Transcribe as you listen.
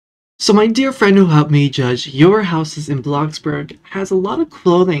So my dear friend who helped me judge your houses in Bloxburg has a lot of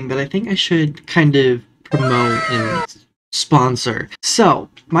clothing that I think I should kind of promote and sponsor. So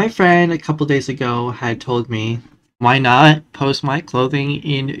my friend a couple days ago had told me, why not post my clothing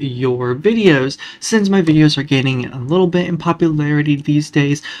in your videos? Since my videos are gaining a little bit in popularity these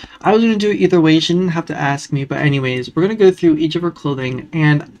days, I was going to do it either way. She didn't have to ask me, but anyways, we're going to go through each of her clothing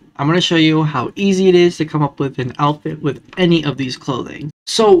and I'm going to show you how easy it is to come up with an outfit with any of these clothing.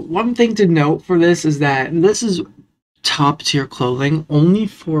 So one thing to note for this is that this is top tier clothing only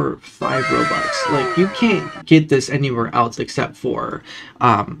for 5 Robux. Like, you can't get this anywhere else except for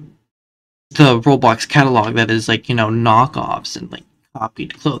the Roblox catalog that is like, knockoffs and like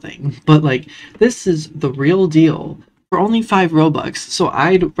copied clothing. But like, this is the real deal for only 5 Robux. So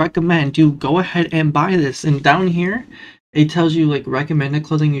I'd recommend you go ahead and buy this. And down here, it tells you like recommended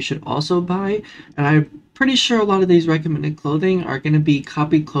clothing you should also buy. And I'm pretty sure a lot of these recommended clothing are going to be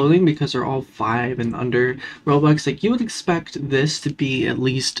copied clothing because they're all 5 and under Robux. Like, you would expect this to be at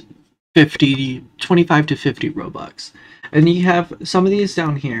least 25 to 50 Robux. And you have some of these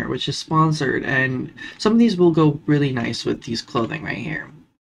down here, which is sponsored, and some of these will go really nice with these clothing right here.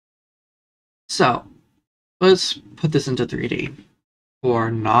 So, let's put this into 3D.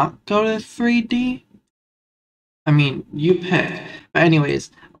 Or not go to 3D? I mean, you pick. But anyways,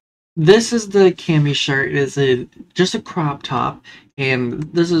 this is the cami shirt. It is just a crop top, and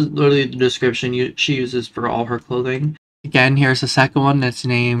this is literally the description she uses for all her clothing. Again, here's the second one that's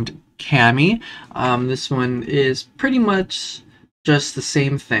named Cami. This one is pretty much just the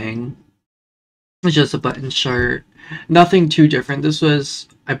same thing. It's just a button shirt. Nothing too different. This was,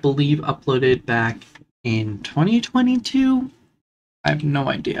 I believe, uploaded back in 2022. I have no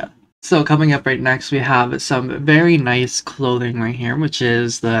idea. So coming up right next, we have some very nice clothing right here, which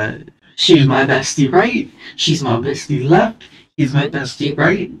is the she's my bestie right, she's my bestie left, he's my bestie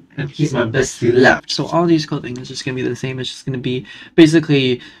right, and he's my bestie left. So all these clothing is just going to be the same. It's just going to be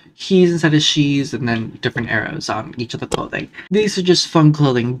basically he's instead of she's and then different arrows on each of the clothing. These are just fun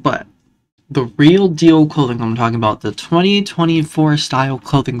clothing, but the real deal clothing I'm talking about, the 2024 style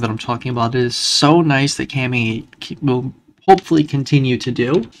clothing that I'm talking about, is so nice that Cami will hopefully continue to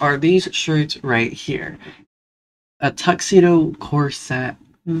do, are these shirts right here. A tuxedo corset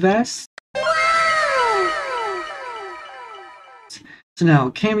vest. So now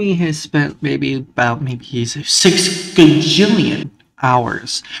Cami has spent maybe 6 gajillion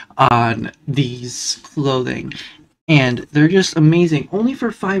hours on these clothing, and they're just amazing. Only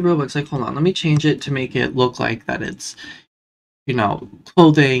for 5 Robux. Like, hold on, let me change it to make it look like that it's,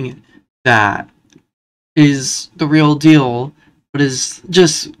 clothing that is the real deal, but is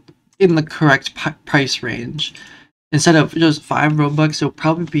just in the correct price range. Instead of just 5 Robux, it'll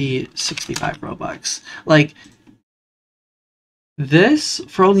probably be 65 Robux. Like, this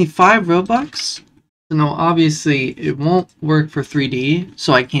for only 5 Robux. So no, obviously it won't work for 3D,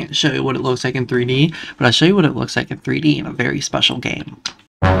 so I can't show you what it looks like in 3D, but I'll show you what it looks like in 3D in a very special game.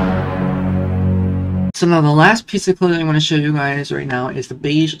 So now the last piece of clothing I want to show you guys right now is the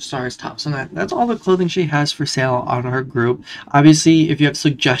beige stars top. So that's all the clothing she has for sale on her group. Obviously, if you have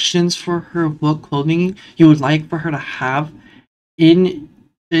suggestions for her, what clothing you would like for her to have in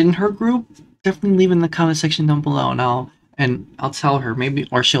her group, definitely leave in the comment section down below, and I'll tell her, maybe,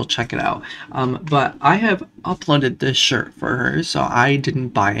 or she'll check it out. But I have uploaded this shirt for her, so I didn't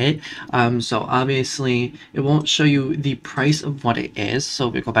buy it. So obviously it won't show you the price of what it is. So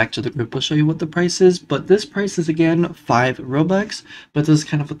if we go back to the group, we'll show you what the price is. But this price is, again, 5 Robux. But this is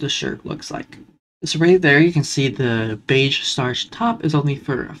kind of what the shirt looks like. So right there, you can see the beige starch top is only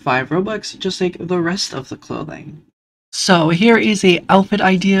for 5 Robux, just like the rest of the clothing. So here is a outfit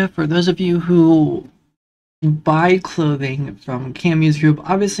idea for those of you who buy clothing from Cami's group.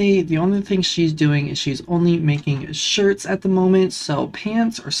 Obviously, the only thing she's doing is she's only making shirts at the moment, so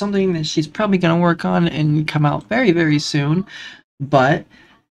pants or something that she's probably going to work on and come out very, very soon. But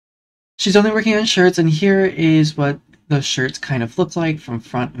she's only working on shirts, and here is what the shirts kind of look like from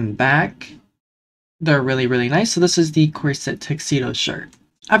front and back. They're really, really nice. So this is the corset tuxedo shirt.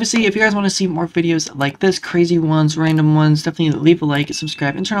 Obviously, if you guys want to see more videos like this, crazy ones, random ones, definitely leave a like,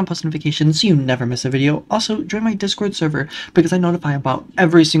 subscribe, and turn on post notifications so you never miss a video. Also, join my Discord server because I notify about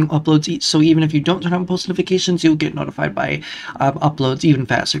every single upload, so even if you don't turn on post notifications, you'll get notified by uploads even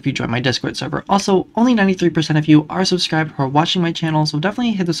faster if you join my Discord server. Also, only 93% of you are subscribed or watching my channel, so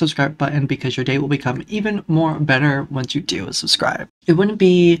definitely hit the subscribe button because your day will become even more better once you do subscribe. It wouldn't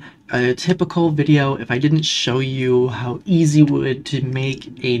be a typical video if I didn't show you how easy it would to make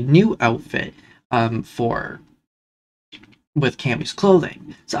a new outfit for with Cammy's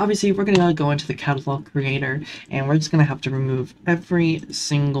clothing. So obviously we're gonna go into the catalog creator and we're just gonna have to remove every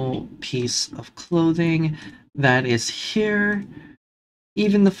single piece of clothing that is here.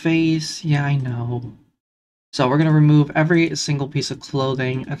 Even the face, yeah, I know. So we're gonna remove every single piece of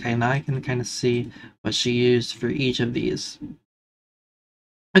clothing. Okay, now I can kind of see what she used for each of these.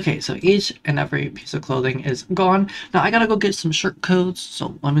 Okay, so each and every piece of clothing is gone. Now I gotta go get some shirt codes,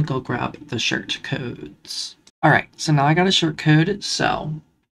 so let me go grab the shirt codes. Alright, so now I got a shirt code, so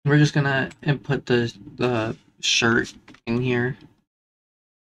we're just gonna input the shirt in here.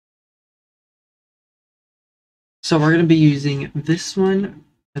 So we're gonna be using this one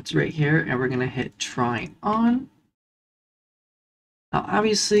that's right here, and we're gonna hit try on. Now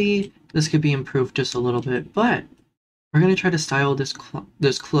obviously this could be improved just a little bit, but we're gonna try to style this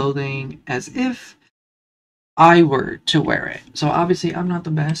clothing as if I were to wear it. So obviously I'm not the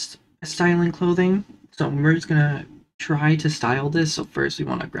best at styling clothing, so we're just gonna try to style this. So first we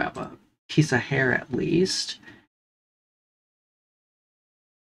want to grab a piece of hair at least.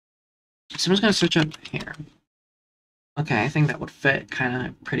 So I'm just gonna search up hair. Okay, I think that would fit kind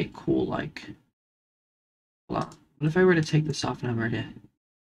of pretty cool. Like, hold on. What if I were to take this off and I were to?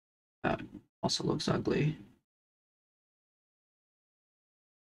 That also looks ugly.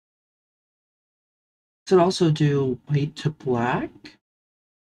 Does it also do white to black?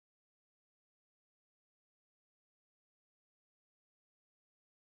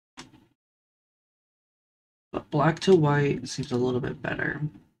 But black to white seems a little bit better.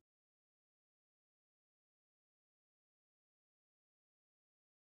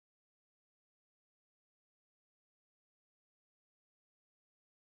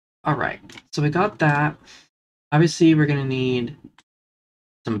 Alright, so we got that. Obviously, we're gonna need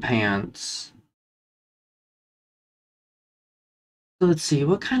some pants. So let's see,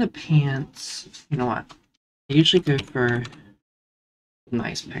 what kind of pants? You know what? I usually go for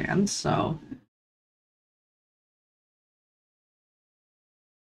nice pants, so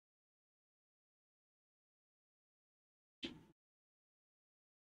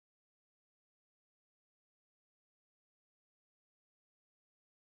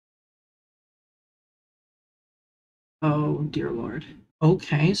oh dear lord.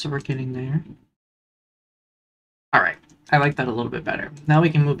 Okay, so we're getting there. Alright, I like that a little bit better. Now we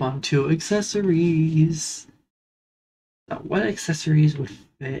can move on to accessories. So what accessories would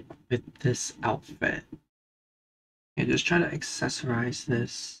fit with this outfit? Okay, just try to accessorize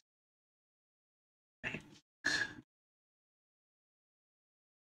this.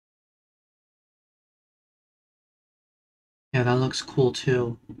 Yeah, that looks cool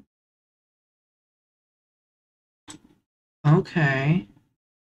too. Okay.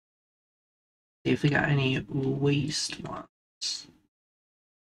 See if we got any waist ones.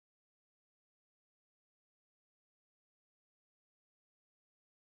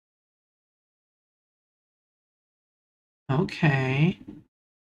 Okay.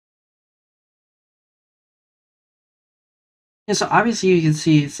 Yeah, so obviously you can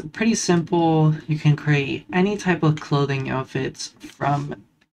see it's pretty simple. You can create any type of clothing outfits from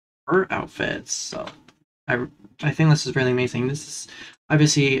her outfits. So I, I think this is really amazing. This is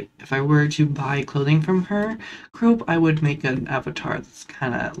obviously, if I were to buy clothing from her group, I would make an avatar that's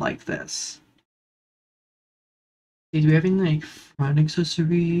kind of like this. Do we have any like front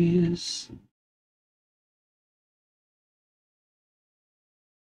accessories?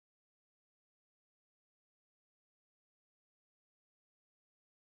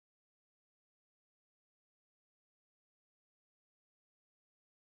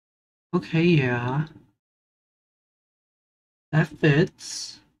 Okay, yeah. That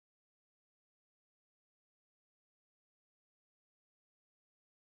fits.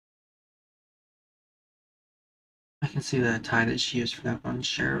 I can see the tie that she used for that one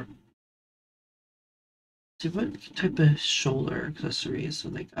shirt. See what type of shoulder accessories so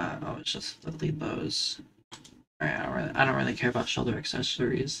they got. Oh, it's just the lead bows. Alright, I don't really care about shoulder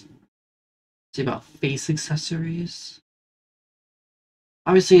accessories. See about face accessories.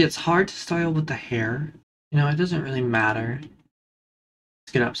 Obviously, it's hard to style with the hair. You know, it doesn't really matter.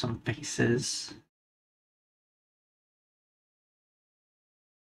 Let's get up some faces.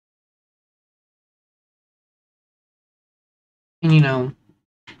 And you know,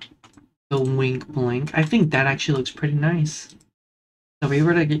 the wink blink. I think that actually looks pretty nice. So if we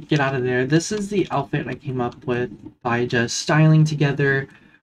were to get out of there, this is the outfit I came up with by just styling together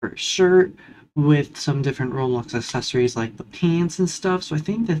her shirt with some different Roblox accessories like the pants and stuff. So I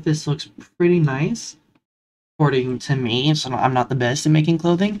think that this looks pretty nice, according to me. So I'm not the best at making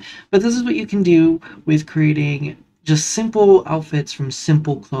clothing, but this is what you can do with creating just simple outfits from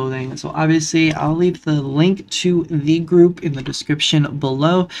simple clothing. So obviously I'll leave the link to the group in the description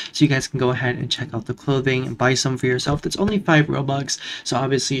below so you guys can go ahead and check out the clothing and buy some for yourself. That's only 5 Robux, so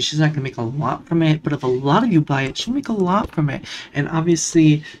obviously she's not gonna make a lot from it, but if a lot of you buy it, she'll make a lot from it. And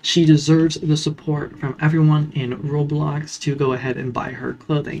obviously she deserves the support from everyone in Roblox to go ahead and buy her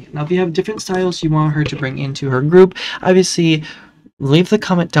clothing. Now if you have different styles you want her to bring into her group, obviously leave the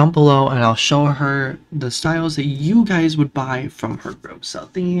comment down below and I'll show her the styles that you guys would buy from her group. So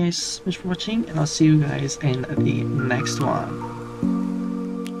thank you guys so much for watching, and I'll see you guys in the next one.